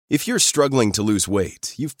If you're struggling to lose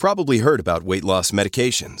weight, you've probably heard about weight loss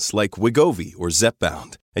medications like Wegovy or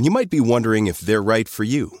Zepbound, and you might be wondering if they're right for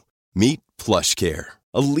you. Meet PlushCare,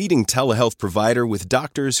 a leading telehealth provider with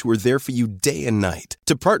doctors who are there for you day and night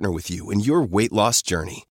to partner with you in your weight loss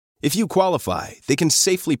journey. If you qualify, they can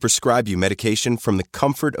safely prescribe you medication from the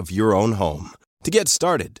comfort of your own home. To get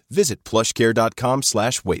started, visit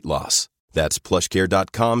plushcare.com/weightloss. That's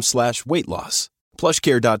plushcare.com/weightloss.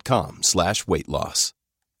 plushcare.com/weightloss.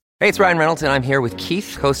 Hey, it's Ryan Reynolds, and I'm here with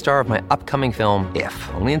Keith, co-star of my upcoming film, If,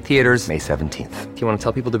 only in theaters May 17th. Do you want to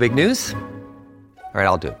tell people the big news? All right,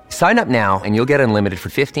 I'll do it. Sign up now and you'll get unlimited for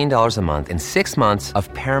 $15 a month and 6 months of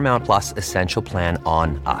Paramount Plus Essential Plan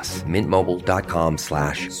on us.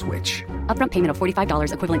 MintMobile.com/switch. Upfront payment of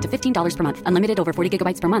 $45 equivalent to $15 per month. Unlimited over 40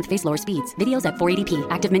 gigabytes per month. Face lower speeds. Videos at 480p.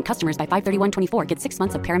 Active Mint customers by 531.24 get 6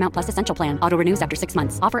 months of Paramount Plus Essential Plan. Auto renews after 6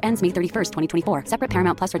 months. Offer ends May 31st, 2024. Separate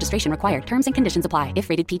Paramount Plus registration required. Terms and conditions apply if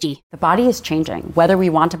rated PG. The body is changing. Whether we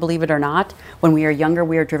want to believe it or not, when we are younger,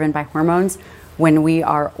 we are driven by hormones. When we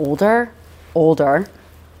are older,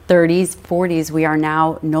 30s, 40s, we are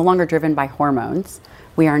now no longer driven by hormones.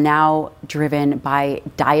 We are now driven by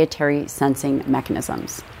dietary sensing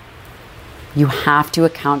mechanisms. You have to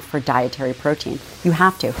account for dietary protein. You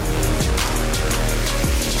have to.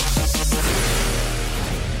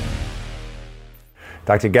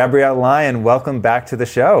 Dr. Gabrielle Lyon, welcome back to the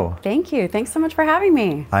show. Thank you. Thanks so much for having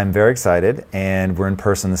me. I'm very excited, and we're in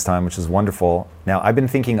person this time, which is wonderful. Now, I've been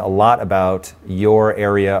thinking a lot about your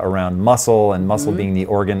area around muscle, and muscle being the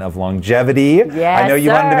organ of longevity. Yes, I know you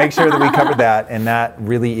sir. wanted to make sure that we covered that, and that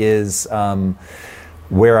really is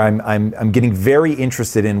where I'm getting very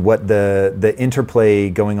interested in what the interplay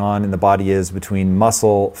going on in the body is between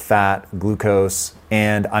muscle, fat, glucose,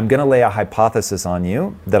 and I'm going to lay a hypothesis on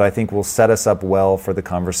you that I think will set us up well for the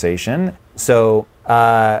conversation. So,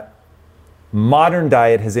 modern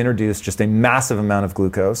diet has introduced just a massive amount of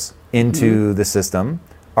glucose into the system.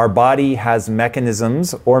 Our body has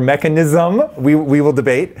mechanisms, or mechanism, we will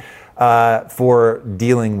debate, for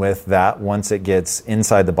dealing with that once it gets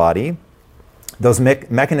inside the body. Those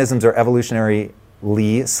mechanisms are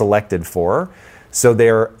evolutionarily selected for, so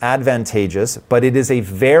they're advantageous, but it is a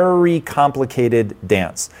very complicated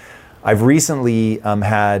dance. I've recently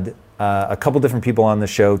had a couple different people on the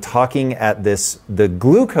show talking at the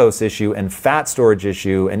glucose issue and fat storage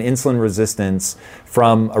issue and insulin resistance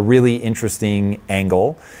from a really interesting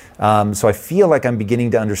angle. So I feel like I'm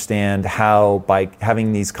beginning to understand how by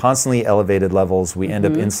having these constantly elevated levels, we end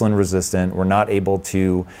up insulin resistant. We're not able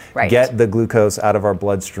to get the glucose out of our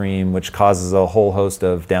bloodstream, which causes a whole host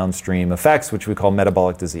of downstream effects, which we call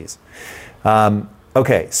metabolic disease.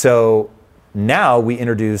 Okay, so now we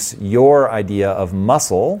introduce your idea of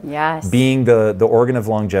muscle being the organ of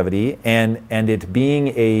longevity, and it being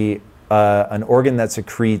an organ that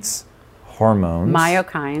secretes hormones.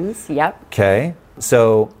 Myokines, yep. Okay,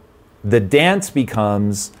 so the dance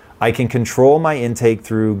becomes, I can control my intake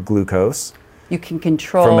through glucose. You can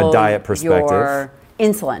control from a diet perspective. Your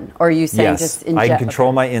insulin, or are you saying just I can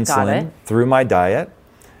control my insulin through my diet.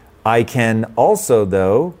 I can also,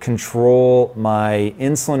 though, control my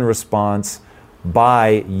insulin response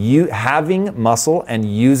by having muscle and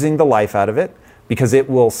using the life out of it, because it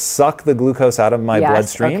will suck the glucose out of my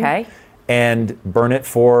bloodstream and burn it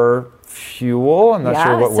for fuel. I'm not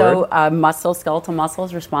sure what word. So skeletal muscle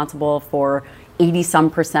is responsible for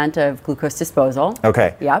 80% of glucose disposal.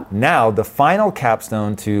 Okay. Yep. Now, the final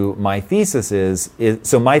capstone to my thesis is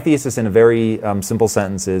so my thesis in a very simple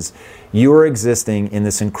sentence is, you are existing in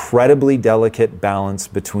this incredibly delicate balance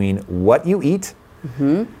between what you eat,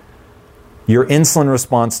 your insulin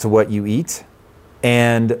response to what you eat,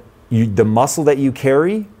 and the muscle that you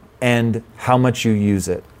carry, and how much you use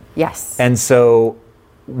it. Yes. And so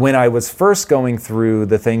when I was first going through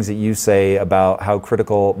the things that you say about how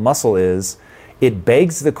critical muscle is, it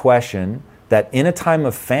begs the question that in a time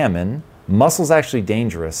of famine, muscle's actually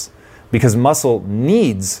dangerous, because muscle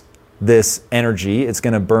needs this energy. It's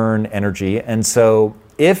going to burn energy. And so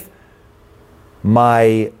if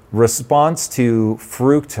my response to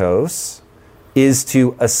fructose is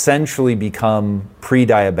to essentially become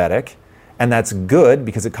pre-diabetic, and that's good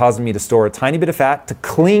because it causes me to store a tiny bit of fat, to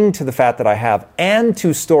cling to the fat that I have, and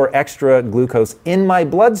to store extra glucose in my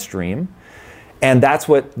bloodstream. And that's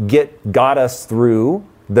what got us through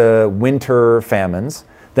the winter famines.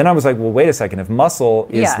 Then I was like, well, wait a second. If muscle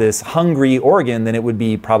is this hungry organ, then it would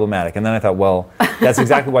be problematic. And then I thought, well, that's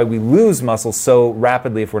exactly why we lose muscle so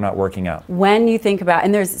rapidly if we're not working out. When you think about,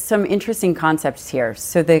 and there's some interesting concepts here.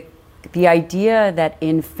 So the idea that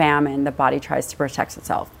in famine, the body tries to protect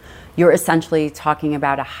itself. You're essentially talking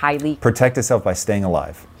about a highly... Protect itself by staying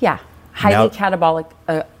alive. Yeah. Highly catabolic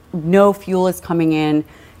no fuel is coming in.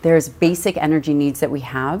 There's basic energy needs that we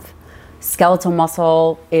have. Skeletal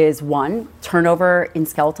muscle is one. Turnover in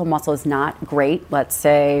skeletal muscle is not great. Let's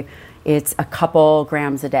say it's a couple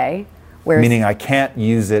grams a day. Meaning I can't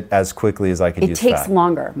use it as quickly as I could use fat. It takes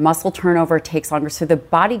longer. Muscle turnover takes longer. So the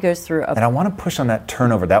body goes through And I want to push on that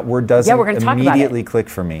turnover. That word doesn't immediately click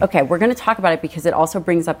for me. Okay, we're going to talk about it because it also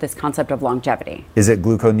brings up this concept of longevity. Is it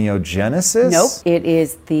gluconeogenesis? Nope. It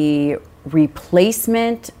is the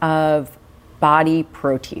replacement of body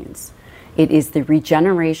proteins. It is the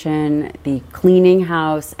regeneration, the cleaning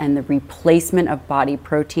house, and the replacement of body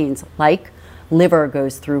proteins, like liver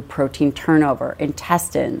goes through protein turnover,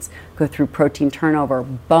 intestines go through protein turnover,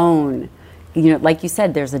 bone. Like you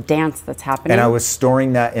said, there's a dance that's happening. And I was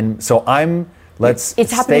storing that in, so let's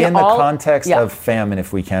stay in the context of famine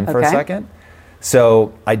if we can for a second.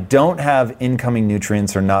 So I don't have incoming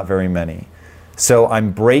nutrients or not very many. So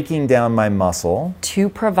I'm breaking down my muscle. To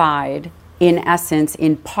provide, in essence,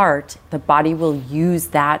 in part, the body will use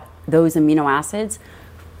those amino acids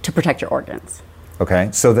to protect your organs. Okay,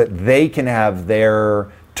 so that they can have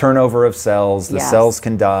their turnover of cells, the cells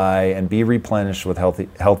can die and be replenished with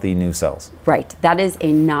healthy new cells. Right, that is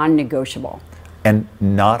a non-negotiable. And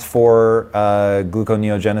not for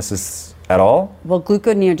gluconeogenesis at all? Well,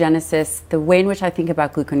 gluconeogenesis, the way in which I think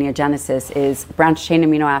about gluconeogenesis is branched chain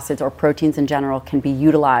amino acids or proteins in general can be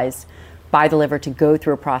utilized by the liver to go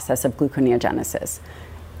through a process of gluconeogenesis.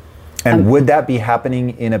 And would that be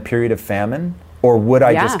happening in a period of famine? Or would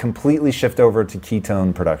I just completely shift over to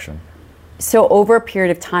ketone production? So over a period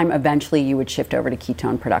of time, eventually you would shift over to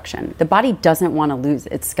ketone production. The body doesn't want to lose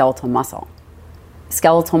its skeletal muscle.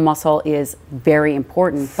 Skeletal muscle is very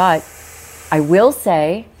important, but I will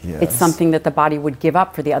say it's something that the body would give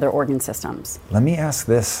up for the other organ systems. Let me ask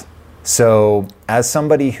this. So as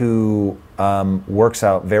somebody who works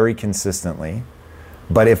out very consistently,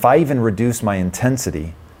 but if I even reduce my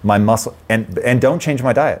intensity, my muscle, and don't change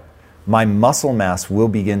my diet, my muscle mass will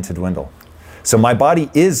begin to dwindle. So my body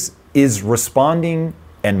is responding,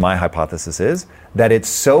 and my hypothesis is that it's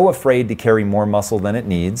so afraid to carry more muscle than it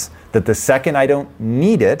needs that the second I don't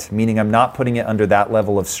need it, meaning I'm not putting it under that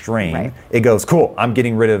level of strain, it goes, cool, I'm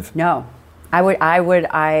getting rid of. No, I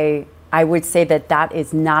would say that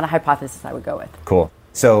is not a hypothesis I would go with. Cool.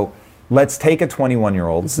 So let's take a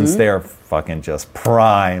 21-year-old, since they are fucking just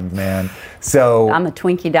primed, man. So on the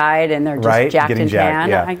Twinkie diet and they're just jacked and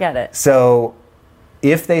tan. I get it. So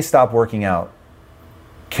if they stop working out,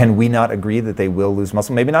 can we not agree that they will lose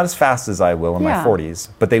muscle? Maybe not as fast as I will in my 40s,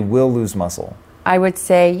 but they will lose muscle. I would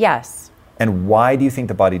say yes. And why do you think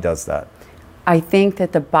the body does that? I think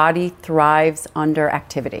that the body thrives under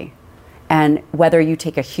activity. And whether you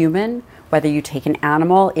take a human, whether you take an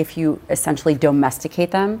animal, if you essentially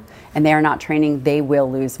domesticate them and they are not training, they will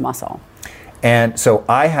lose muscle. And so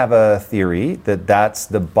I have a theory that that's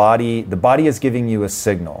the body is giving you a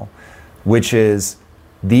signal, which is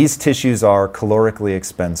these tissues are calorically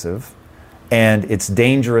expensive and it's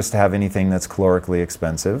dangerous to have anything that's calorically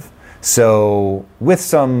expensive. So with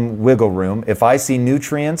some wiggle room, if I see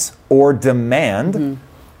nutrients or demand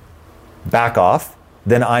back off,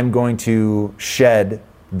 then I'm going to shed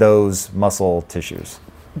those muscle tissues.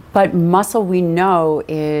 But muscle, we know,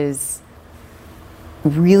 is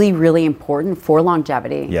really, really important for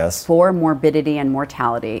longevity, for morbidity and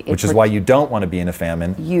mortality. Which is why you don't want to be in a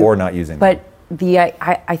famine or not using them. But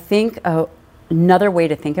I think another way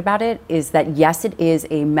to think about it is that, yes, it is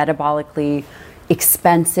a metabolically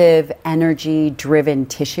expensive, energy-driven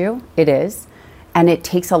tissue. It is. And it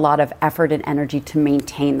takes a lot of effort and energy to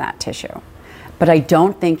maintain that tissue. But I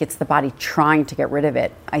don't think it's the body trying to get rid of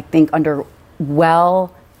it. I think under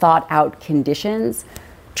well thought out conditions,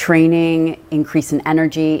 training, increase in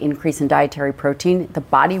energy, increase in dietary protein, the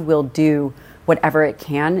body will do whatever it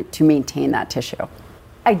can to maintain that tissue.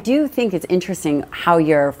 I do think it's interesting how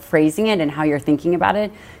you're phrasing it and how you're thinking about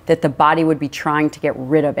it, that the body would be trying to get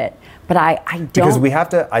rid of it. But I don't. Because we have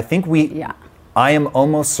to, I am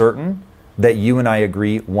almost certain that you and I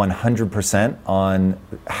agree 100% on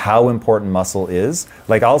how important muscle is.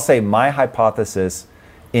 Like, I'll say my hypothesis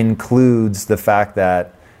includes the fact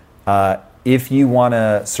that if you want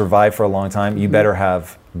to survive for a long time, you better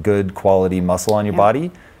have good quality muscle on your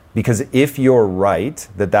body. Because if you're right,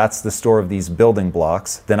 that that's the store of these building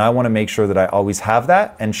blocks, then I want to make sure that I always have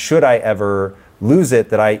that. And should I ever lose it,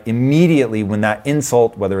 that I immediately, when that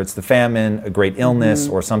insult, whether it's the famine, a great illness,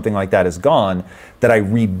 or something like that is gone, that I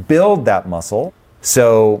rebuild that muscle.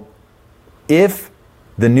 So if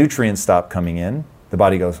the nutrients stop coming in, the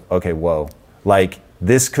body goes, okay, whoa. Like,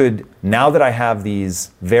 this could, now that I have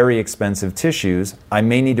these very expensive tissues, I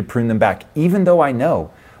may need to prune them back, even though I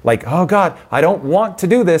know Like, oh God, I don't want to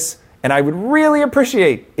do this. And I would really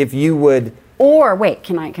appreciate if you would. Or wait,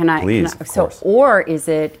 can I? Please, of course. Or is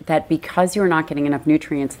it that because you're not getting enough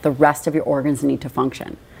nutrients, the rest of your organs need to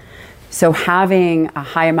function? So having a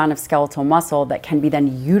high amount of skeletal muscle that can be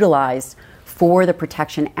then utilized for the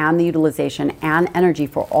protection and the utilization and energy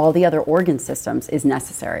for all the other organ systems is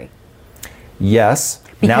necessary. Yes.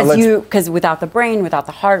 Because without the brain, without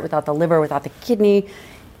the heart, without the liver, without the kidney,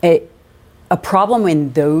 a problem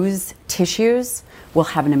in those tissues will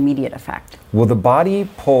have an immediate effect. Will the body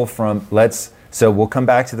pull from, so we'll come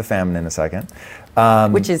back to the famine in a second.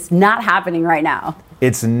 Which is not happening right now.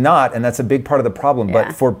 It's not, and that's a big part of the problem. Yeah.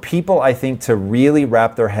 But for people, I think, to really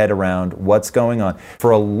wrap their head around what's going on for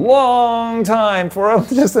a long time,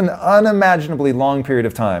 just an unimaginably long period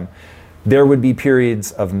of time, there would be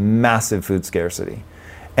periods of massive food scarcity.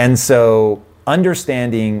 And so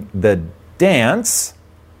understanding the dance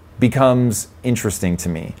becomes interesting to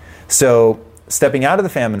me. So stepping out of the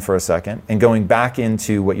famine for a second and going back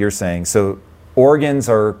into what you're saying. So organs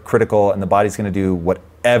are critical and the body's going to do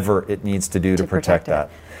whatever it needs to do to protect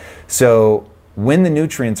that. So when the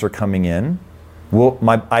nutrients are coming in,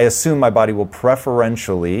 I assume my body will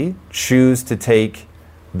preferentially choose to take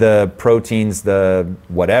the proteins, the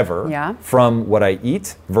whatever, from what I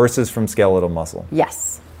eat versus from skeletal muscle.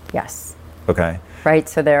 Yes. Okay. Right,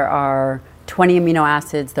 so there are 20 amino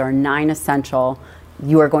acids, there are 9 essential.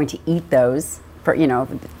 You are going to eat those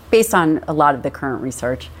based on a lot of the current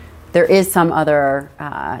research. There is some other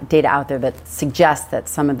data out there that suggests that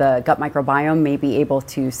some of the gut microbiome may be able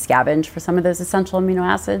to scavenge for some of those essential amino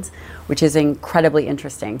acids, which is incredibly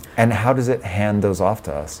interesting. And how does it hand those off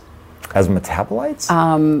to us? As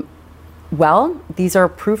metabolites? Well, these are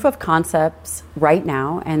proof of concepts right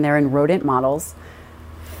now, and they're in rodent models.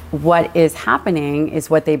 What is happening is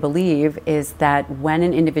what they believe is that when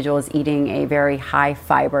an individual is eating a very high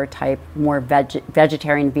fiber type, more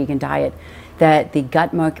vegetarian vegan diet, that the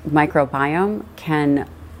gut microbiome can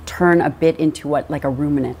turn a bit into what like a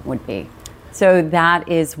ruminant would be. So that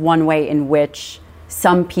is one way in which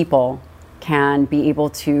some people can be able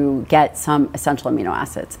to get some essential amino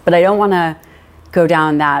acids. But I don't want to go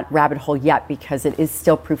down that rabbit hole yet because it is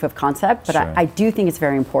still proof of concept, but Sure. I do think it's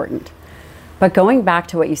very important. But going back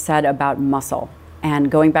to what you said about muscle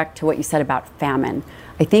and going back to what you said about famine,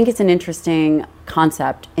 I think it's an interesting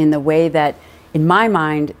concept in the way that, in my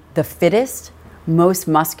mind, the fittest, most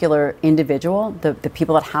muscular individual, the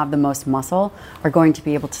people that have the most muscle, are going to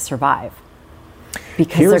be able to survive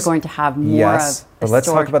because they're going to have more of but let's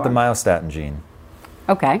talk about the myostatin gene.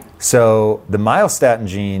 Okay. So the myostatin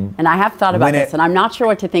gene... And I have thought about this, and I'm not sure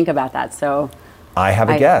what to think about that, so... I have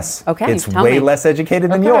a guess. Okay, it's tell way me. less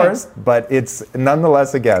educated than yours, but it's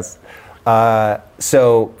nonetheless a guess.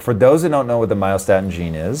 So for those who don't know what the myostatin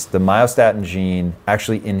gene is, the myostatin gene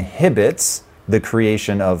actually inhibits the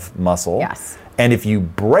creation of muscle. Yes. And if you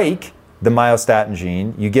break the myostatin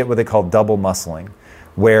gene, you get what they call double muscling,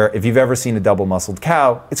 where if you've ever seen a double muscled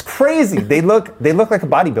cow, it's crazy. They look like a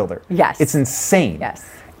bodybuilder. Yes. It's insane. Yes.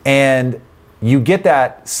 And you get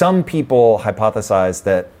that. Some people hypothesize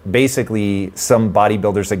that basically some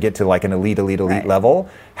bodybuilders that get to like an elite Right. level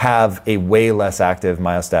have a way less active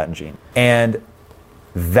myostatin gene. And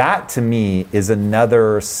that to me is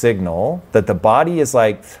another signal that the body is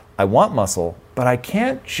like, I want muscle, but I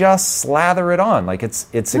can't just slather it on. Like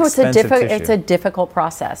it's expensive tissue. It's a difficult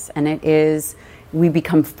process, and it is. We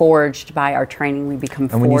become forged by our training. We become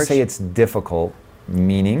forged. And when you say it's difficult,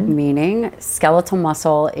 meaning? Meaning skeletal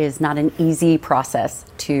muscle is not an easy process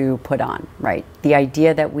to put on, right? The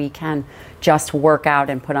idea that we can just work out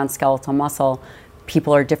and put on skeletal muscle,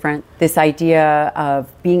 people are different. This idea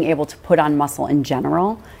of being able to put on muscle in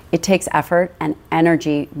general, it takes effort and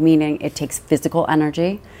energy, meaning it takes physical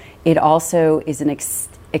energy. It also is an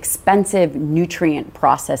expensive nutrient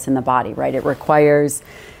process in the body, right? It requires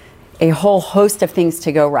a whole host of things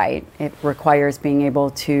to go right. It requires being able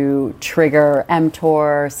to trigger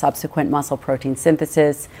mTOR, subsequent muscle protein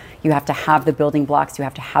synthesis. You have to have the building blocks. You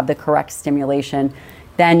have to have the correct stimulation.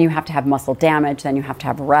 Then you have to have muscle damage. Then you have to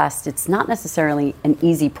have rest. It's not necessarily an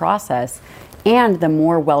easy process. And the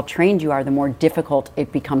more well-trained you are, the more difficult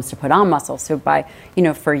it becomes to put on muscle. So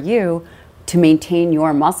for you, to maintain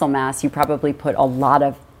your muscle mass, you probably put a lot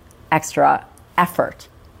of extra effort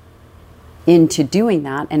into doing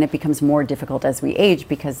that, and it becomes more difficult as we age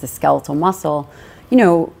because the skeletal muscle,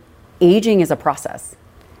 aging is a process.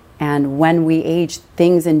 And when we age,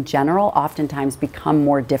 things in general oftentimes become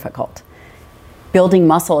more difficult. Building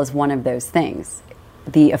muscle is one of those things.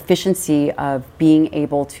 The efficiency of being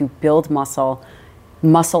able to build muscle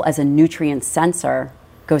as a nutrient sensor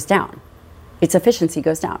goes down. Its efficiency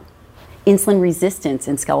goes down. Insulin resistance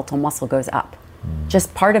in skeletal muscle goes up.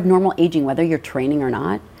 Just part of normal aging, whether you're training or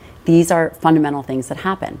not. These are fundamental things that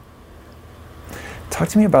happen. Talk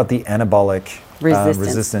to me about the anabolic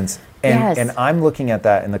resistance. And I'm looking at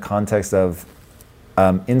that in the context of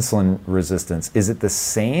insulin resistance. Is it the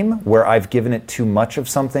same where I've given it too much of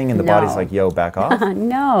something and the body's like, yo, back off?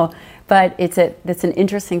 No, but it's an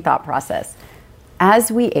interesting thought process.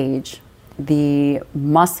 As we age, the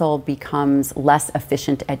muscle becomes less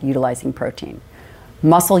efficient at utilizing protein.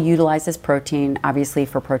 Muscle utilizes protein, obviously,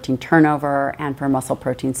 for protein turnover and for muscle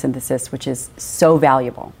protein synthesis, which is so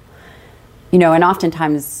valuable. And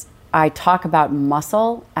oftentimes I talk about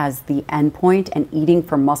muscle as the endpoint and eating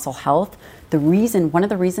for muscle health. One of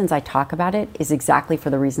the reasons I talk about it is exactly for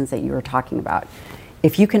the reasons that you were talking about.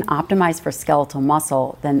 If you can optimize for skeletal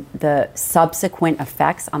muscle, then the subsequent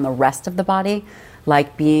effects on the rest of the body,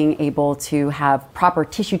 like being able to have proper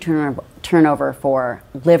tissue turnover for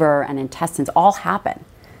liver and intestines, all happen.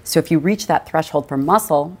 So if you reach that threshold for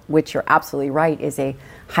muscle, which you're absolutely right, is a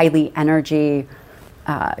highly energy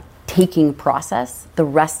taking process, the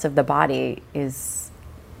rest of the body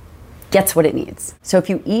gets what it needs. So if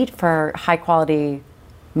you eat for high quality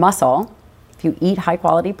muscle, if you eat high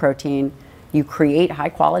quality protein, you create high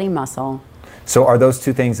quality muscle. So are those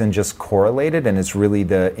two things then just correlated, and it's really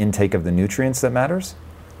the intake of the nutrients that matters?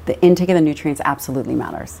 The intake of the nutrients absolutely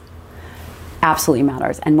matters. Absolutely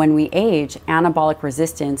matters. And when we age, anabolic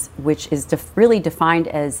resistance, which is really defined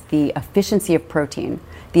as the efficiency of protein,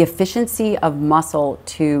 the efficiency of muscle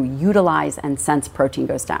to utilize and sense protein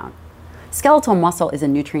goes down. Skeletal muscle is a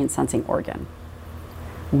nutrient sensing organ.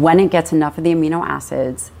 When it gets enough of the amino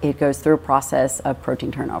acids, it goes through a process of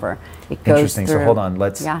protein turnover. Interesting. So hold on.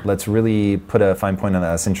 Let's really put a fine point on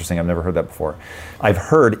that. That's interesting. I've never heard that before. I've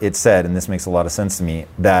heard it said, and this makes a lot of sense to me,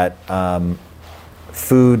 that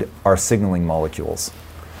food are signaling molecules.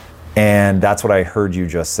 And that's what I heard you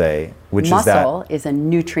just say, which is that muscle is a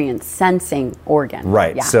nutrient sensing organ.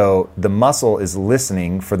 Right. Yeah. So the muscle is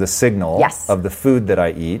listening for the signal of the food that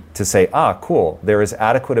I eat to say, cool, there is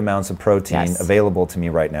adequate amounts of protein available to me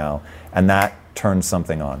right now. And that turns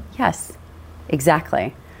something on. Yes,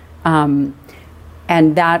 exactly. And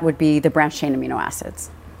that would be the branched chain amino acids.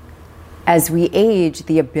 As we age,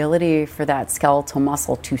 the ability for that skeletal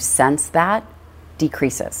muscle to sense that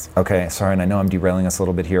decreases. Okay, sorry, and I know I'm derailing us a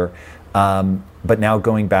little bit here. But now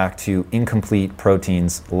going back to incomplete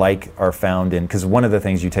proteins like are found in, because one of the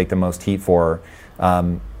things you take the most heat for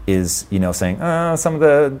is, saying, some of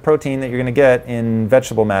the protein that you're going to get in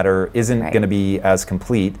vegetable matter isn't going to be as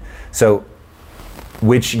complete. So,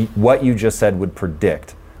 what you just said would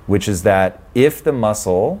predict, which is that if the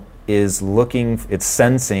muscle is it's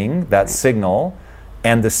sensing that signal,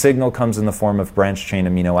 and the signal comes in the form of branched chain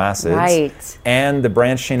amino acids. And the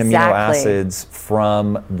branched chain amino acids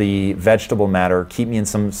from the vegetable matter keep me in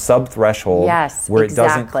some sub-threshold where it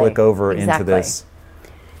doesn't click over into this.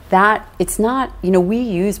 That, it's not, we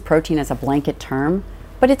use protein as a blanket term,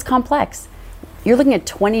 but it's complex. You're looking at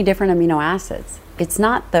 20 different amino acids. It's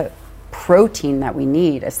not the protein that we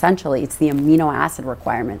need, essentially. It's the amino acid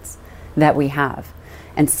requirements that we have.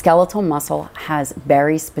 And skeletal muscle has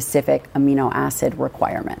very specific amino acid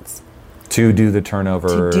requirements. To do the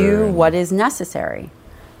turnover. To do what is necessary.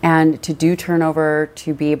 And to do turnover,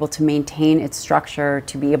 to be able to maintain its structure,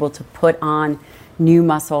 to be able to put on new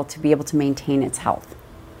muscle, to be able to maintain its health.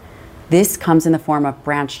 This comes in the form of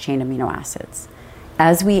branched chain amino acids.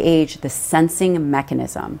 As we age, the sensing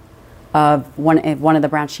mechanism of one of the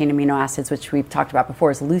branched chain amino acids, which we've talked about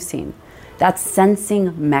before, is leucine. That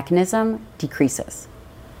sensing mechanism decreases.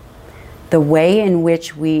 The way in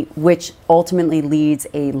which ultimately leads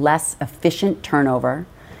a less efficient turnover,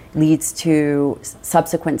 leads to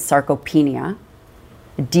subsequent sarcopenia,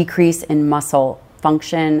 a decrease in muscle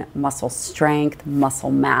function, muscle strength, muscle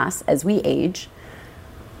mass as we age.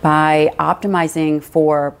 By optimizing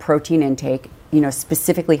for protein intake,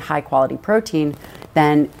 specifically high quality protein,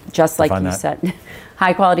 then just like you said,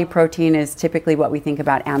 high quality protein is typically what we think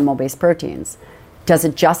about animal-based proteins. Does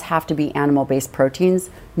it just have to be animal-based proteins?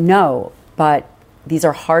 No. But these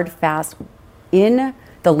are hard, fast. In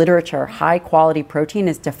the literature, high quality protein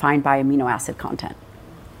is defined by amino acid content.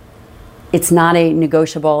 It's not a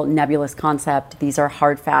negotiable, nebulous concept. These are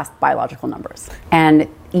hard, fast biological numbers. And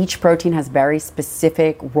each protein has very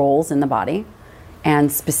specific roles in the body.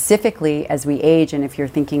 And specifically as we age, and if you're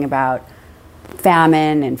thinking about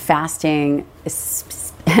famine and fasting,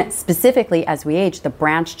 specifically as we age, the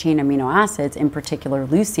branched chain amino acids, in particular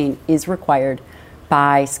leucine, is required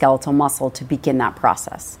by skeletal muscle to begin that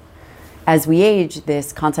process. As we age,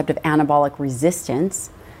 this concept of anabolic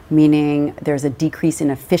resistance meaning there's a decrease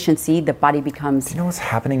in efficiency. The body becomes... Do you know what's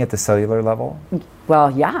happening at the cellular level?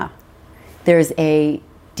 Well, yeah. There's a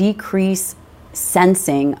decrease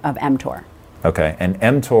sensing of mTOR. Okay, and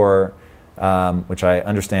mTOR, which I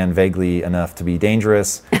understand vaguely enough to be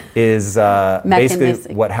dangerous, is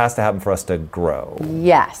basically what has to happen for us to grow.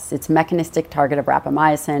 Yes, it's mechanistic target of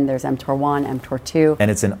rapamycin. There's mTOR1, mTOR2.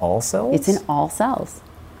 And it's in all cells? It's in all cells.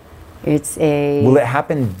 It's a... Will it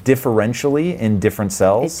happen differentially in different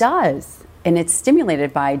cells? It does. And it's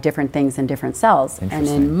stimulated by different things in different cells. And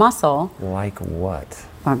in muscle... Like what?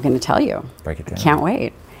 I'm going to tell you. Break it down. Can't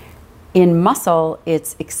wait. In muscle,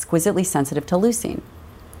 it's exquisitely sensitive to leucine.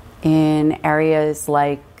 In areas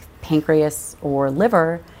like pancreas or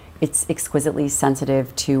liver, it's exquisitely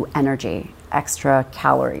sensitive to energy, extra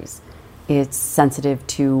calories. It's sensitive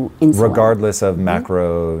to insulin. Regardless of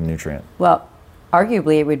macronutrient. Well,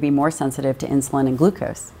 arguably it would be more sensitive to insulin and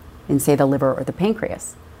glucose in, say, the liver or the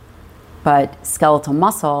pancreas. But skeletal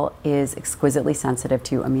muscle is exquisitely sensitive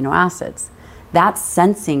to amino acids. That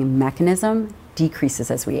sensing mechanism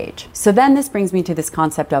decreases as we age. So then this brings me to this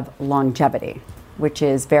concept of longevity, which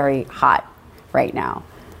is very hot right now.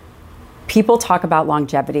 People talk about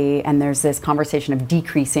longevity, and there's this conversation of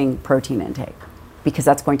decreasing protein intake because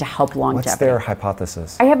that's going to help longevity. What's their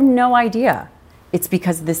hypothesis? I have no idea. It's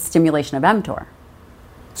because of this stimulation of mTOR.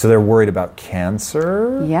 So they're worried about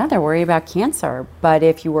cancer? Yeah, they're worried about cancer. But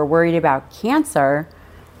if you were worried about cancer,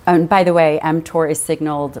 and by the way, mTOR is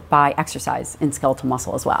signaled by exercise in skeletal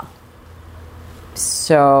muscle as well.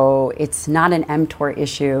 So it's not an mTOR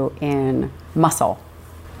issue in muscle.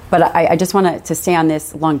 But I just want to stay on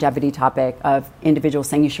this longevity topic of individuals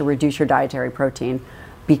saying you should reduce your dietary protein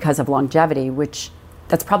because of longevity, which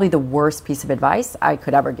that's probably the worst piece of advice I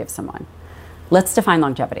could ever give someone. Let's define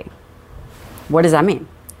longevity. What does that mean?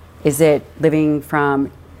 Is it living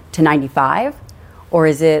to 95, or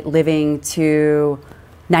is it living to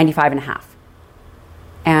 95 and a half?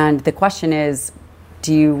 And the question is,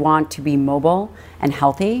 do you want to be mobile and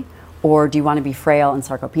healthy, or do you want to be frail and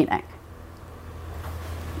sarcopenic?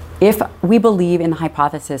 If we believe in the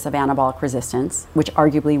hypothesis of anabolic resistance, which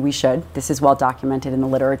arguably we should, this is well documented in the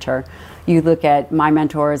literature. You look at my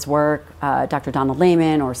mentor's work, Dr. Donald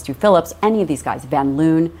Layman or Stu Phillips, any of these guys, Van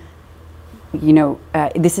Loon,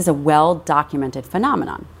 this is a well documented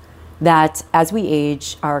phenomenon that as we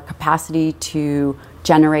age, our capacity to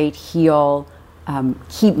generate, heal,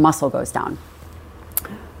 keep muscle goes down.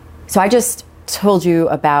 So I just told you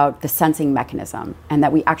about the sensing mechanism and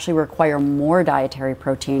that we actually require more dietary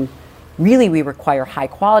protein. Really, we require high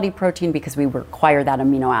quality protein because we require that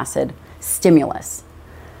amino acid stimulus.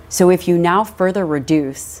 So if you now further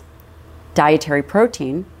reduce dietary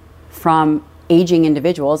protein from aging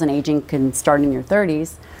individuals, and aging can start in your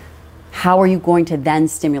 30s, how are you going to then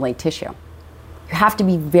stimulate tissue? You have to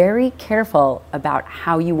be very careful about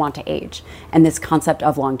how you want to age and this concept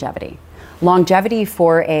of longevity. Longevity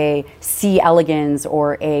for a C. elegans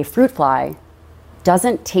or a fruit fly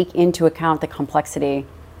doesn't take into account the complexity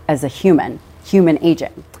as a human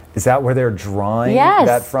aging. Is that where they're drawing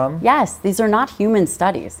that from? Yes, these are not human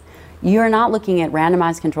studies. You're not looking at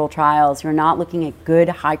randomized controlled trials. You're not looking at good,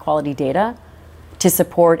 high quality data to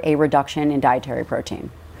support a reduction in dietary protein.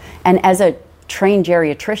 And as a trained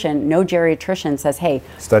geriatrician, no geriatrician says, hey,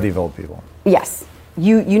 study of old people. Yes,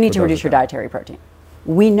 you need to reduce your dietary protein.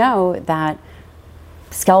 We know that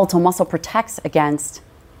skeletal muscle protects against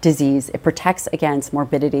disease, it protects against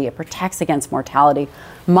morbidity, it protects against mortality.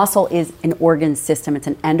 Muscle is an organ system, it's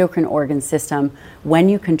an endocrine organ system. When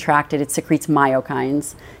you contract it, it secretes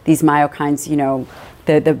myokines. These myokines,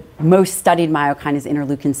 the most studied myokine is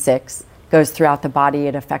interleukin 6, goes throughout the body,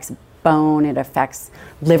 it affects bone, it affects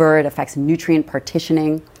liver, it affects nutrient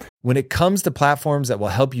partitioning. When it comes to platforms that will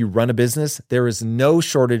help you run a business, there is no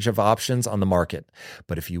shortage of options on the market.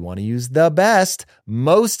 But if you want to use the best,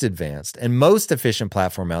 most advanced, and most efficient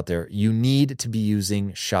platform out there, you need to be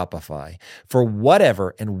using Shopify. For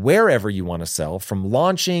whatever and wherever you want to sell, from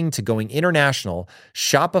launching to going international,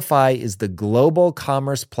 Shopify is the global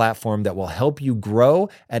commerce platform that will help you grow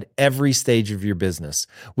at every stage of your business.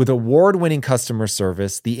 With award-winning customer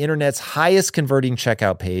service, the internet's highest converting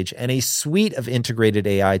checkout page, and a suite of integrated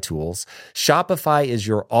AI tools, Shopify is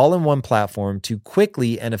your all-in-one platform to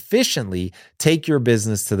quickly and efficiently take your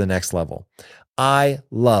business to the next level. I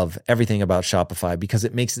love everything about Shopify because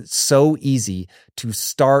it makes it so easy to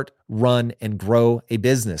start, run, and grow a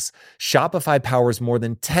business. Shopify powers more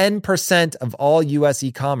than 10% of all US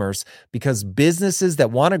e-commerce because businesses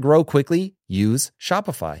that want to grow quickly use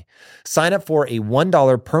Shopify. Sign up for a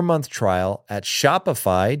 $1 per month trial at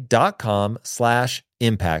shopify.com/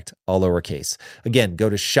 impact, all lowercase. Again, go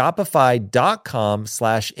to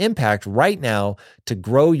shopify.com/impact right now to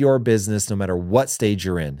grow your business no matter what stage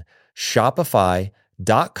you're in.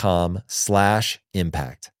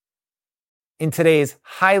 Shopify.com/impact. In today's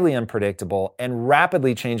highly unpredictable and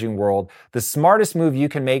rapidly changing world, the smartest move you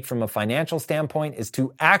can make from a financial standpoint is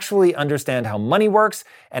to actually understand how money works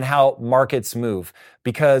and how markets move.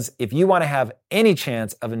 Because if you want to have any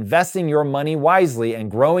chance of investing your money wisely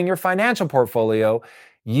and growing your financial portfolio,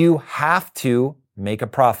 you have to make a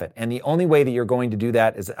profit. And the only way that you're going to do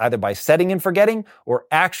that is either by setting and forgetting or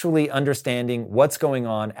actually understanding what's going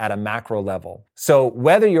on at a macro level. So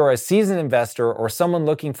whether you're a seasoned investor or someone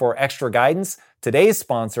looking for extra guidance, today's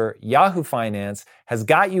sponsor, Yahoo Finance, has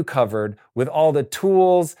got you covered with all the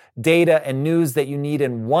tools, data, and news that you need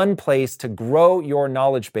in one place to grow your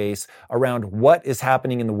knowledge base around what is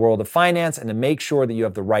happening in the world of finance and to make sure that you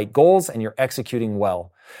have the right goals and you're executing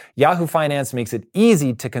well. Yahoo Finance makes it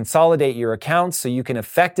easy to consolidate your accounts so you can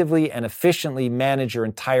effectively and efficiently manage your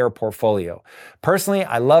entire portfolio. Personally,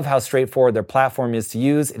 I love how straightforward their platform is to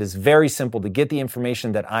use. It is very simple to get the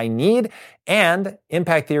information that I need, and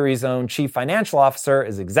Impact Theory's own Chief Financial Officer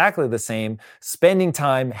is exactly the same, spending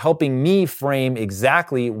time helping me frame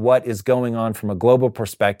exactly what is going on from a global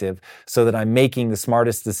perspective so that I'm making the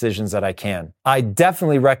smartest decisions that I can. I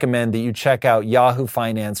definitely recommend that you check out Yahoo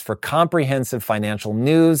Finance for comprehensive financial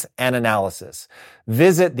news and analysis.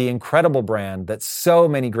 Visit the incredible brand that so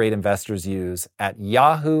many great investors use at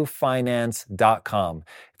yahoofinance.com.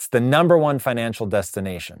 It's the #1 financial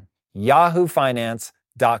destination,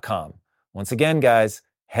 yahoofinance.com. Once again, guys,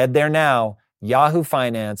 head there now,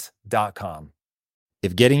 yahoofinance.com.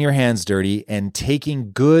 If getting your hands dirty and taking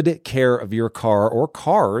good care of your car or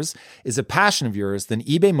cars is a passion of yours, then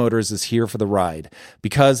eBay Motors is here for the ride.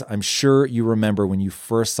 Because I'm sure you remember when you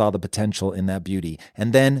first saw the potential in that beauty.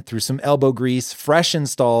 And then through some elbow grease, fresh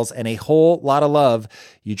installs, and a whole lot of love,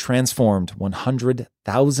 you transformed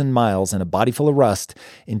 100,000 miles and a body full of rust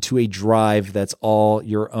into a drive that's all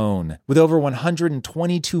your own. With over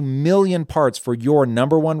 122 million parts for your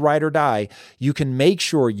 #1 ride or die, you can make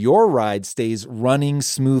sure your ride stays running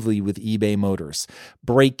smoothly with eBay Motors.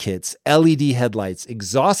 Brake kits, LED headlights,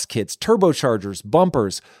 exhaust kits, turbochargers,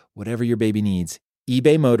 bumpers, whatever your baby needs,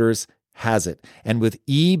 eBay Motors has it. And with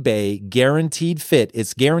eBay Guaranteed Fit,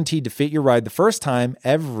 it's guaranteed to fit your ride the first time,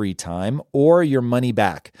 every time, or your money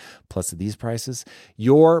back. Plus, at these prices,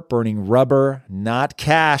 you're burning rubber, not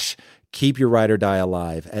cash. Keep your ride or die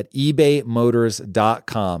alive at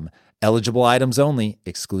ebaymotors.com. Eligible items only.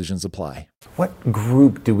 Exclusions apply. What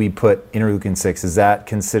group do we put interleukin 6? Is that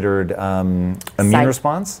considered immune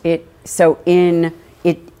response? It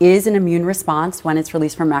is an immune response when it's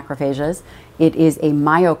released from macrophages. It is a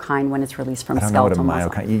myokine when it's released from skeletal muscle. I don't know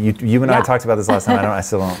what a myokine. You and I talked about this last time. I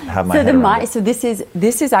still don't have my head around it. So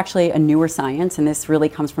this is actually a newer science, and this really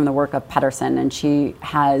comes from the work of Pedersen, and she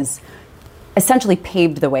has essentially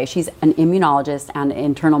paved the way. She's an immunologist and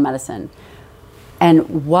internal medicine.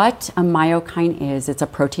 And what a myokine is, it's a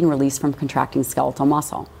protein released from contracting skeletal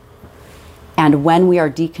muscle. And when we are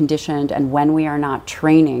deconditioned and when we are not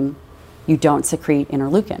training, you don't secrete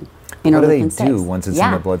interleukin. What do they do once it's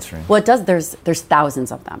in the bloodstream? Well, it does. There's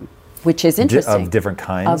thousands of them, which is interesting. Of different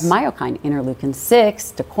kinds? Of myokine. Interleukin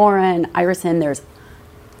 6, decorin, irisin, there's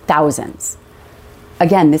thousands.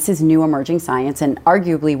 Again, this is new emerging science and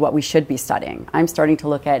arguably what we should be studying. I'm starting to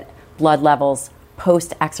look at blood levels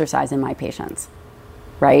post-exercise in my patients.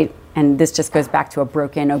 Right? And this just goes back to a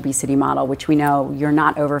broken obesity model, which we know you're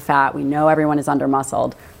not over fat. We know everyone is under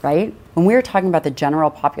muscled, right? When we were talking about the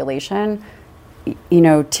general population,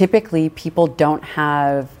 typically people don't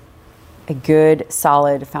have a good,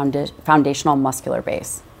 solid foundational muscular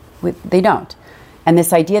base. They don't. And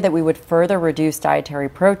this idea that we would further reduce dietary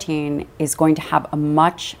protein is going to have a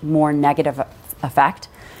much more negative effect.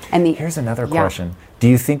 And here's another question. Do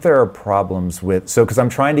you think there are problems because I'm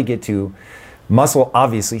trying to get to muscle,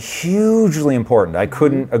 obviously hugely important. I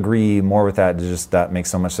couldn't agree more with that. That makes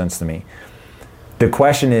so much sense to me. The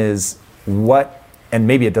question is and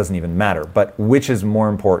maybe it doesn't even matter, but which is more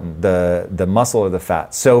important, the muscle or the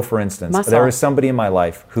fat? So for instance, there is somebody in my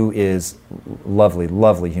life who is lovely,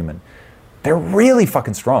 lovely human. They're really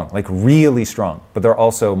fucking strong, like really strong, but they're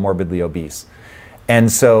also morbidly obese. And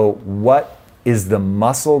so what is the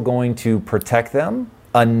muscle going to protect them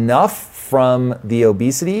enough from the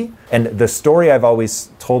obesity? And the story I've always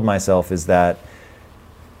told myself is that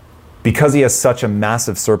because he has such a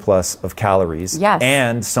massive surplus of calories,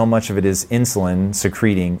 and so much of it is insulin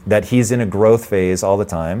secreting, that he's in a growth phase all the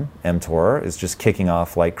time. mTOR is just kicking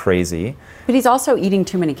off like crazy. But he's also eating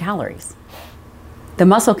too many calories. The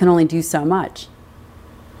muscle can only do so much.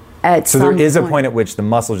 So there is a point at which the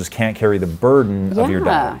muscle just can't carry the burden of your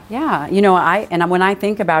diet. Yeah. When I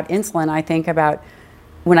think about insulin,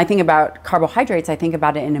 when I think about carbohydrates, I think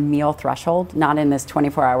about it in a meal threshold, not in this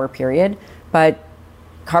 24-hour period. But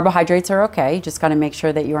carbohydrates are okay. You just got to make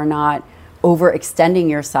sure that you are not overextending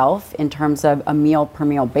yourself in terms of a meal per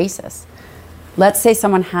meal basis. Let's say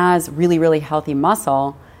someone has really, really healthy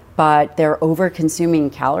muscle, but they're over consuming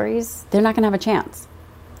calories, they're not going to have a chance.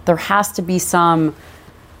 There has to be some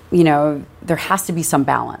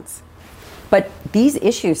balance. But these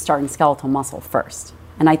issues start in skeletal muscle first.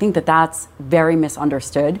 And I think that that's very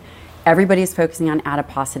misunderstood. Everybody is focusing on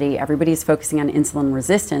adiposity. Everybody is focusing on insulin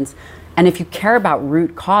resistance. And if you care about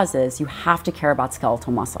root causes, you have to care about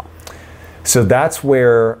skeletal muscle. So that's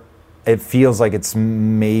where it feels like it's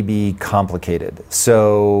maybe complicated.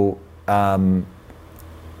 So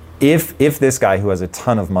if this guy who has a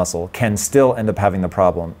ton of muscle can still end up having the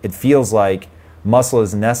problem, it feels like muscle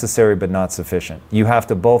is necessary but not sufficient. You have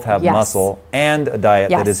to both have muscle and a diet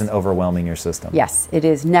that isn't overwhelming your system. Yes, it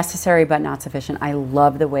is necessary but not sufficient. I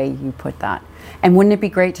love the way you put that. And wouldn't it be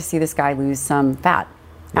great to see this guy lose some fat,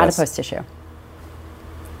 adipose tissue?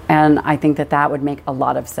 And I think that would make a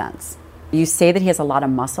lot of sense. You say that he has a lot of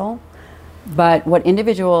muscle, but what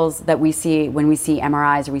individuals that we see when we see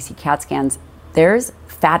MRIs or we see CAT scans, there's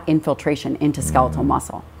fat infiltration into skeletal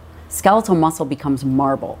muscle. Skeletal muscle becomes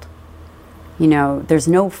marbled. There's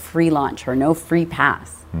no free lunch or no free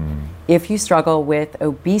pass. If you struggle with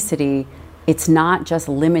obesity, it's not just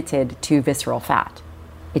limited to visceral fat.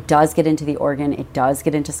 It does get into the organ, it does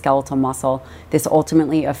get into skeletal muscle. This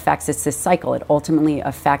ultimately affects, it's this cycle, it ultimately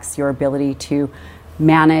affects your ability to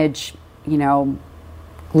manage,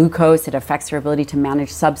 glucose, it affects your ability to manage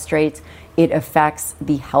substrates, it affects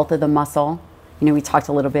the health of the muscle. We talked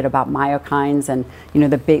a little bit about myokines, and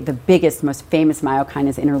the biggest, most famous myokine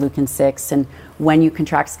is interleukin 6. And when you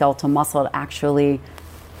contract skeletal muscle, it actually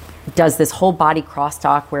does this whole body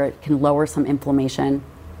crosstalk where it can lower some inflammation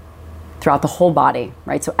throughout the whole body,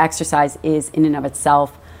 right? So exercise is in and of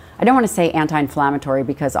itself, I don't want to say anti-inflammatory,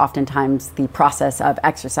 because oftentimes the process of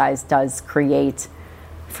exercise does create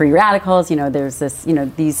free radicals. There's this,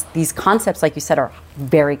 these concepts, like you said, are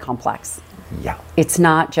very complex. Yeah. It's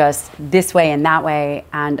not just this way and that way,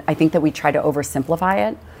 and I think that we try to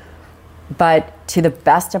oversimplify it. But to the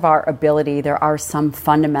best of our ability, there are some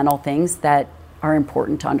fundamental things that are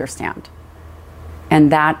important to understand.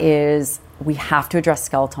 And that is, we have to address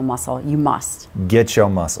skeletal muscle. You must. Get your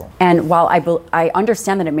muscle. And while I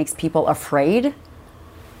understand that it makes people afraid,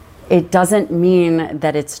 it doesn't mean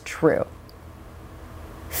that it's true.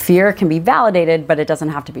 Fear can be validated, but it doesn't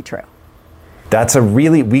have to be true.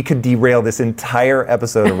 We could derail this entire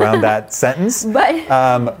episode around that sentence. But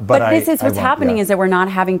this is what's happening is that we're not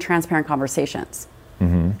having transparent conversations.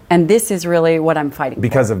 Mm-hmm. And this is really what I'm fighting for.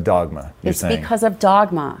 Because of dogma, you're saying. It's because of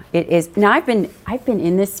dogma. It is. Now, I've been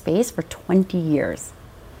in this space for 20 years.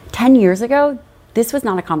 10 years ago, this was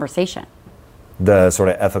not a conversation. The sort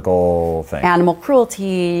of ethical thing. Animal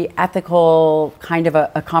cruelty, ethical kind of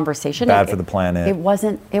a conversation. Bad for the planet. It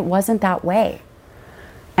wasn't that way.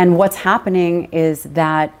 And what's happening is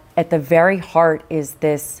that at the very heart is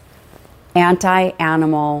this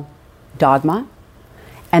anti-animal dogma.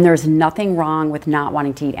 And there's nothing wrong with not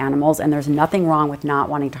wanting to eat animals, and there's nothing wrong with not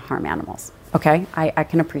wanting to harm animals. Okay? I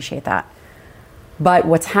can appreciate that. But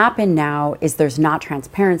what's happened now is there's not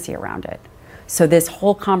transparency around it. So this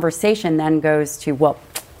whole conversation then goes to, well,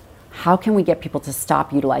 how can we get people to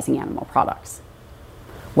stop utilizing animal products?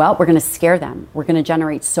 Well, we're going to scare them. We're going to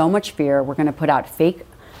generate so much fear. We're going to put out fake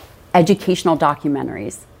educational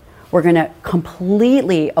documentaries. We're going to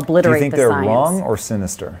completely obliterate the science. Do you think they're wrong or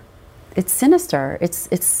sinister? It's sinister.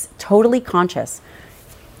 It's totally conscious.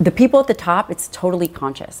 The people at the top, it's totally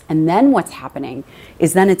conscious. And then what's happening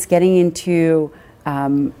is then it's getting into,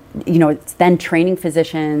 it's then training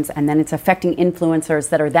physicians, and then it's affecting influencers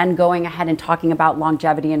that are then going ahead and talking about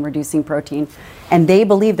longevity and reducing protein. And they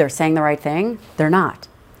believe they're saying the right thing. They're not.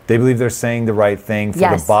 They believe they're saying the right thing for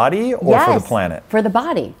the body or for the planet? For the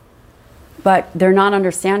body. But they're not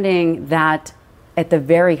understanding that at the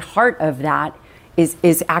very heart of that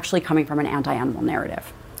is actually coming from an anti-animal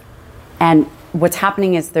narrative. And what's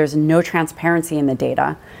happening is there's no transparency in the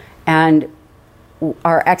data, and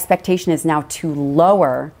our expectation is now to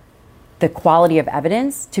lower the quality of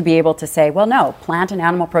evidence to be able to say, well, no, plant and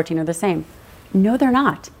animal protein are the same. No, they're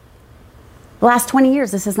not. The last 20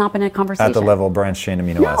 years, this has not been a conversation. At the level of branched chain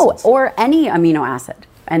amino acids. No, or any amino acid.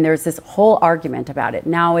 And there's this whole argument about it.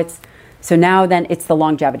 Now it's the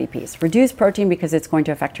longevity piece. Reduce protein because it's going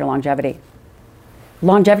to affect your longevity.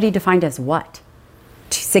 Longevity defined as what?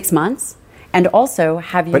 6 months? And also,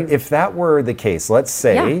 But if that were the case, let's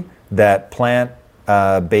say that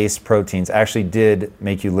plant-based proteins actually did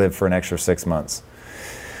make you live for an extra 6 months.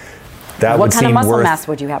 That what would kind of seem muscle worth, mass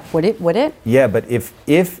would you have? Would it? Yeah, but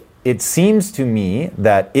if it seems to me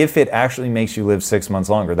that if it actually makes you live 6 months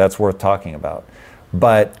longer, that's worth talking about.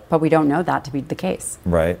 But we don't know that to be the case.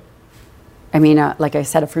 Right. I mean, like I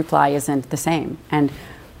said, a fruit fly isn't the same. And,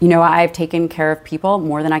 you know, I've taken care of people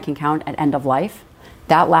more than I can count at end of life.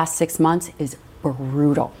 That last 6 months is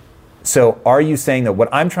brutal. So are you saying that what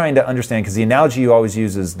I'm trying to understand, because the analogy you always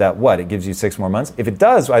use is that it gives you 6 more months? If it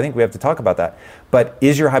does, I think we have to talk about that. But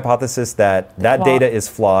is your hypothesis that data is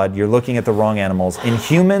flawed? You're looking at the wrong animals. In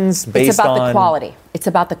humans, based on... It's about the quality. It's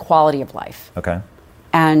about the quality of life. Okay.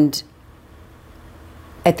 And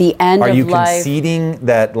at the end of life... Are you conceding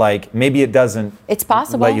that, like, maybe it doesn't it's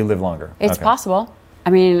possible. let you live longer? It's possible. I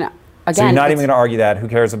mean, again... So you're not even going to argue that. Who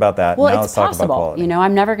cares about that? Well, now it's let's possible. talk about quality. You know,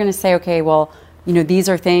 I'm never going to say, okay, well... You know, these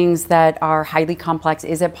are things that are highly complex.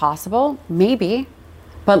 Is it possible? Maybe.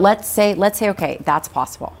 But let's say, okay, that's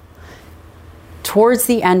possible. Towards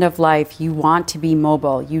the end of life, you want to be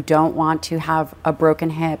mobile. You don't want to have a broken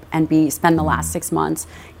hip and spend the last 6 months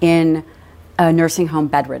in a nursing home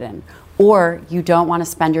bedridden. Or you don't want to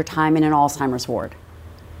spend your time in an Alzheimer's ward.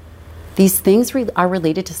 These things are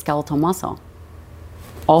related to skeletal muscle.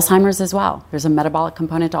 Alzheimer's as well. There's a metabolic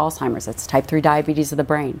component to Alzheimer's. It's type 3 diabetes of the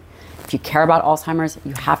brain. If you care about Alzheimer's,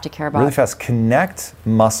 you have to care about... Really fast, connect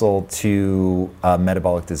muscle to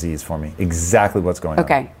metabolic disease for me. Exactly what's going on.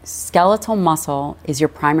 Okay, skeletal muscle is your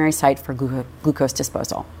primary site for glucose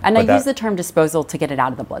disposal. And I use the term disposal to get it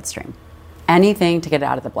out of the bloodstream. Anything to get it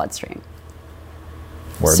out of the bloodstream.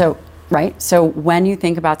 Word. So when you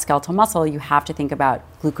think about skeletal muscle, you have to think about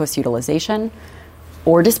glucose utilization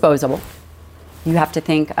or disposable. You have to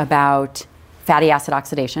think about fatty acid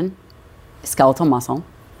oxidation, skeletal muscle.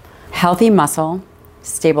 Healthy muscle,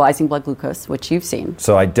 stabilizing blood glucose, which you've seen.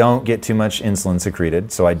 So I don't get too much insulin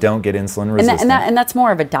secreted, so I don't get insulin resistant. And that's more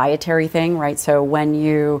of a dietary thing, right? So when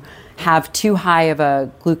you have too high of a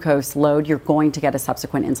glucose load, you're going to get a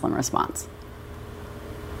subsequent insulin response,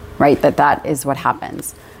 right? That is what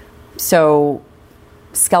happens. So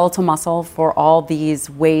skeletal muscle, for all these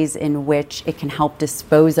ways in which it can help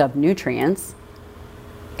dispose of nutrients,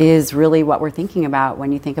 is really what we're thinking about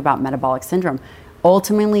when you think about metabolic syndrome.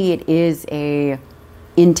 Ultimately, it is a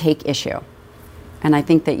intake issue. And I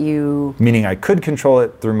think that Meaning I could control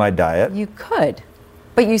it through my diet? You could.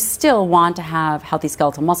 But you still want to have healthy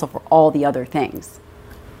skeletal muscle for all the other things.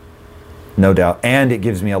 No doubt. And it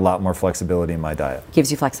gives me a lot more flexibility in my diet.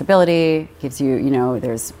 Gives you flexibility, gives you,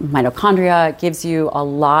 there's mitochondria, it gives you a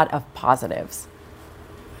lot of positives.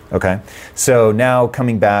 Okay, so now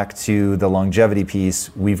coming back to the longevity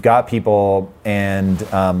piece, we've got people, and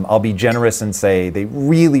I'll be generous and say they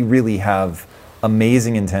really, really have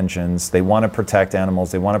amazing intentions. They want to protect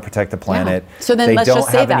animals. They want to protect the planet. Yeah. So then let's just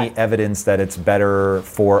say that. They don't have any evidence that it's better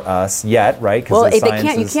for us yet, right? Well, you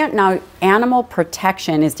can't now. Animal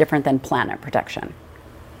protection is different than planet protection,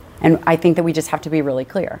 and I think that we just have to be really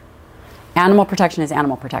clear. Animal protection is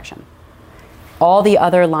animal protection. All the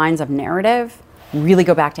other lines of narrative really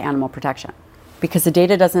go back to animal protection, because the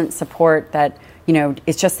data doesn't support that,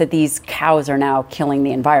 it's just that these cows are now killing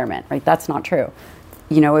the environment, right? That's not true.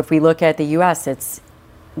 If we look at the US, it's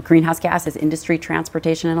greenhouse gases, industry,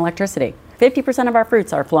 transportation, and electricity. 50% of our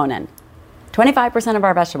fruits are flown in. 25% of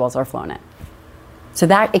our vegetables are flown in. So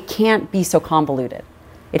that it can't be so convoluted.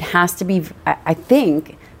 It has to be, I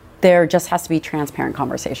think there just has to be transparent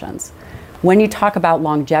conversations. When you talk about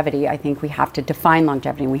longevity, I think we have to define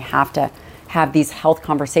longevity, and we have to have these health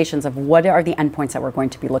conversations of what are the endpoints that we're going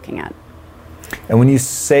to be looking at. And when you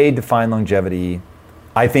say define longevity,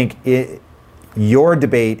 I think your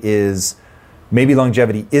debate is maybe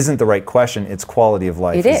longevity isn't the right question, it's quality of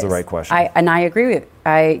life is the right question. I agree with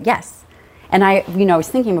yes. And I was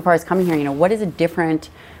thinking before I was coming here, what is a different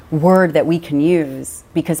word that we can use?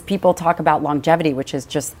 Because people talk about longevity, which is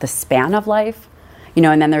just the span of life,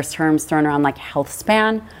 and then there's terms thrown around like health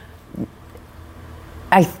span.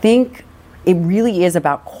 I think it really is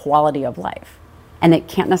about quality of life, and it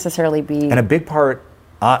can't necessarily be. And a big part,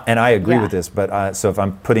 and I agree with this, but so if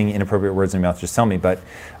I'm putting inappropriate words in your mouth, just tell me. But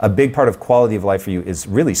a big part of quality of life for you is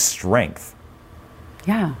really strength.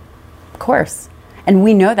 Yeah, of course. And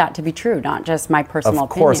we know that to be true, not just my personal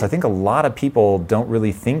opinion. Of course, I think a lot of people don't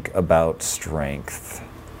really think about strength.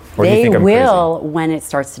 Or they do you think I'm will crazy? When it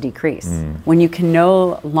starts to decrease. When you can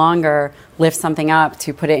no longer lift something up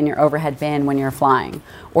to put it in your overhead bin when you're flying.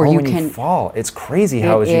 Or when you fall. It's crazy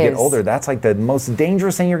how as you get older, that's like the most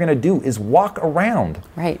dangerous thing you're going to do is walk around.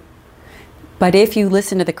 Right. But if you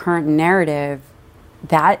listen to the current narrative,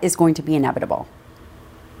 that is going to be inevitable.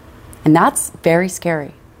 And that's very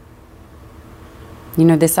scary.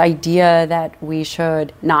 This idea that we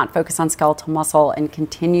should not focus on skeletal muscle and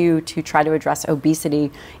continue to try to address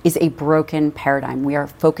obesity is a broken paradigm. We are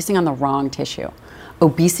focusing on the wrong tissue.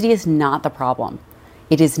 Obesity is not the problem.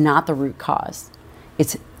 It is not the root cause.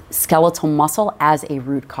 It's skeletal muscle as a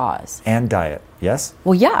root cause. And diet, yes?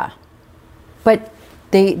 Well, yeah. But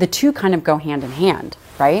the two kind of go hand in hand,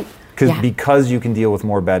 right? Because you can deal with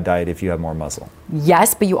more bad diet if you have more muscle.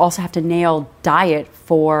 Yes, but you also have to nail diet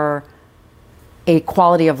for a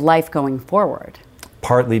quality of life going forward.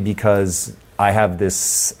 Partly because I have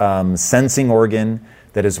this sensing organ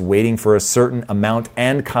that is waiting for a certain amount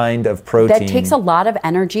and kind of protein. That takes a lot of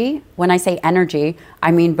energy. When I say energy,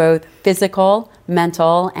 I mean both physical,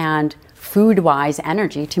 mental, and food-wise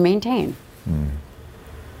energy to maintain.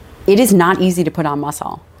 It is not easy to put on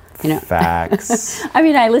muscle. Facts.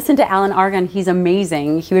 I listened to Alan Argon. He's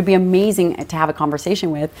amazing. He would be amazing to have a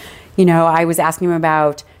conversation with. I was asking him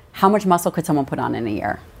about how much muscle could someone put on in a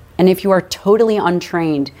year? And if you are totally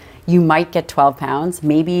untrained, you might get 12 pounds,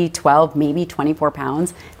 maybe 12, maybe 24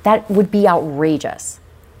 pounds. That would be outrageous.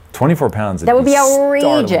 24 pounds. That would be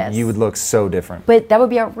outrageous. Startling. You would look so different. But that would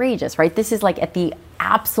be outrageous, right? This is like at the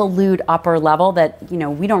absolute upper level that,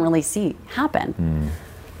 we don't really see happen.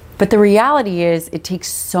 But the reality is it takes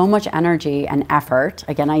so much energy and effort,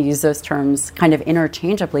 again, I use those terms kind of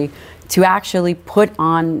interchangeably, to actually put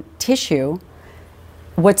on tissue.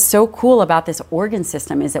 What's so cool about this organ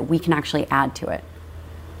system is that we can actually add to it.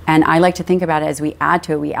 And I like to think about it as we add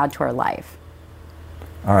to it, we add to our life.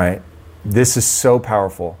 All right. This is so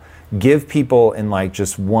powerful. Give people in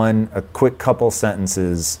just a quick couple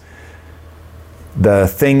sentences, the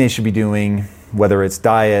thing they should be doing, whether it's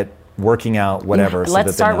diet, working out, whatever.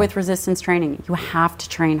 Let's start with resistance training. You have to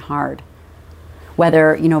train hard.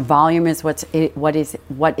 Whether volume is what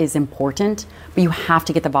is important, but you have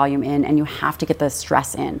to get the volume in and you have to get the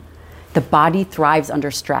stress in. The body thrives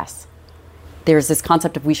under stress. There's this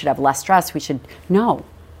concept of we should have less stress. No,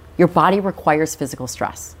 your body requires physical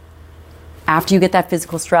stress. After you get that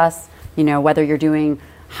physical stress, whether you're doing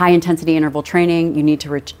high intensity interval training, you need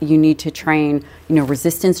to train,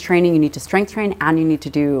 resistance training, you need to strength train, and you need to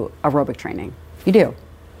do aerobic training. You do.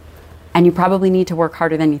 And you probably need to work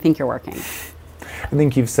harder than you think you're working. I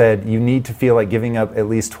think you've said you need to feel like giving up at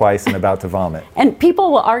least twice and about to vomit. And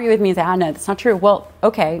people will argue with me and say, no, that's not true. Well,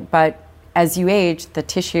 okay, but as you age, the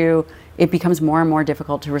tissue, it becomes more and more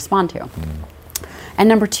difficult to respond to. And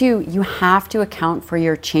number two, you have to account for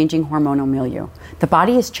your changing hormonal milieu. The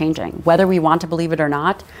body is changing, whether we want to believe it or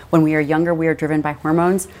not. When we are younger, we are driven by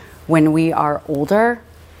hormones. When we are older,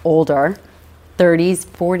 30s,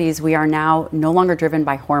 40s, we are now no longer driven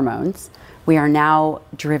by hormones. We are now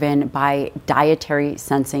driven by dietary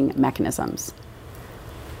sensing mechanisms.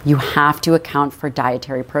 You have to account for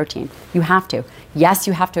dietary protein. You have to. Yes,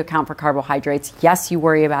 you have to account for carbohydrates. Yes, you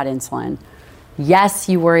worry about insulin. Yes,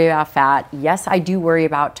 you worry about fat. Yes, I do worry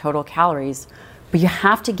about total calories. But you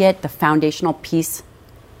have to get the foundational piece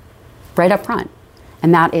right up front.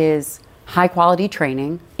 And that is high quality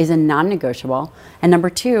training is a non-negotiable. And number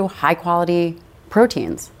two, high quality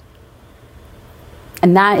proteins.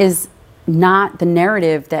 And that is not the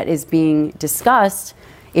narrative that is being discussed.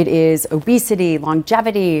 It is obesity,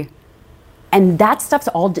 longevity, and that stuff's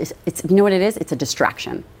all, it's, you know what it is? It's a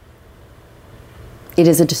distraction. It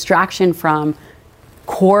is a distraction from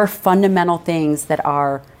core fundamental things that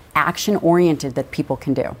are action-oriented that people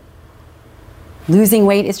can do. Losing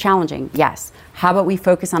weight is challenging, yes. How about we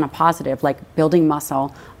focus on a positive, like building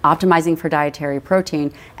muscle, optimizing for dietary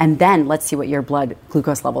protein, and then let's see what your blood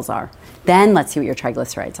glucose levels are. Then let's see what your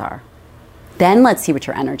triglycerides are. Then let's see what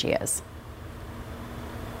your energy is.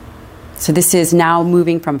 So this is now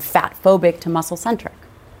moving from fat-phobic to muscle-centric.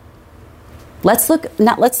 Let's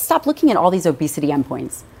stop looking at all these obesity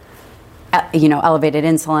endpoints. Elevated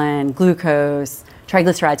insulin, glucose,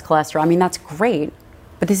 triglycerides, cholesterol. I mean, that's great,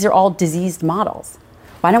 but these are all diseased models.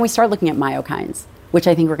 Why don't we start looking at myokines, which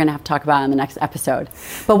I think we're going to have to talk about in the next episode.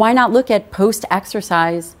 But why not look at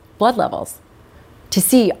post-exercise blood levels to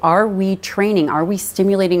see, are we training, are we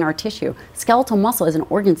stimulating our tissue? Skeletal muscle is an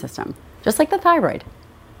organ system, just like the thyroid.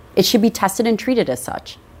 It should be tested and treated as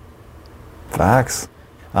such. Facts.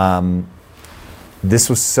 This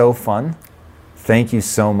was so fun. Thank you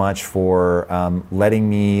so much for letting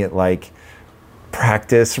me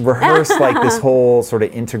practice, rehearse this whole sort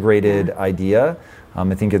of integrated idea.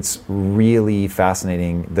 I think it's really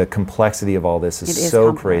fascinating. The complexity of all this is so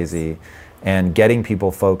complex. Crazy. And getting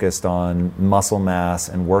people focused on muscle mass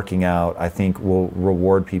and working out, I think will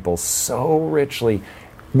reward people so richly.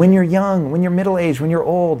 When you're young, when you're middle-aged, when you're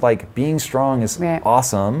old, being strong is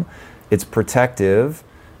awesome. It's protective.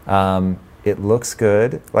 It looks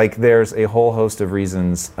good. Like there's a whole host of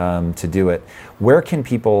reasons to do it. Where can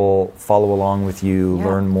people follow along with you,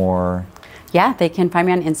 learn more? Yeah, they can find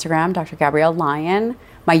me on Instagram, Dr. Gabrielle Lyon.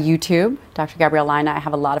 My YouTube, Dr. Gabrielle Lyon. I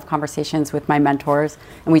have a lot of conversations with my mentors,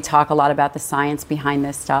 and we talk a lot about the science behind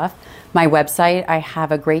this stuff. My website, I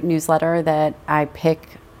have a great newsletter that I pick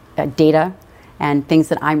data and things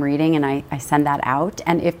that I'm reading, and I send that out.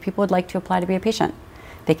 And if people would like to apply to be a patient,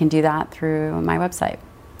 they can do that through my website,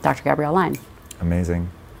 Dr. Gabrielle Lyon.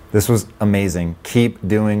 Amazing. This was amazing. Keep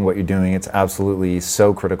doing what you're doing. It's absolutely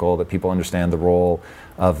so critical that people understand the role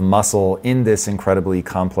of muscle in this incredibly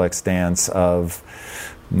complex dance of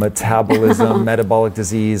metabolism, metabolic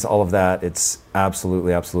disease, all of that. It's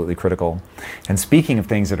absolutely, absolutely critical. And speaking of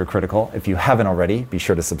things that are critical, if you haven't already, be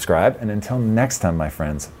sure to subscribe. And until next time, my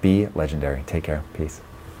friends, be legendary. Take care. Peace.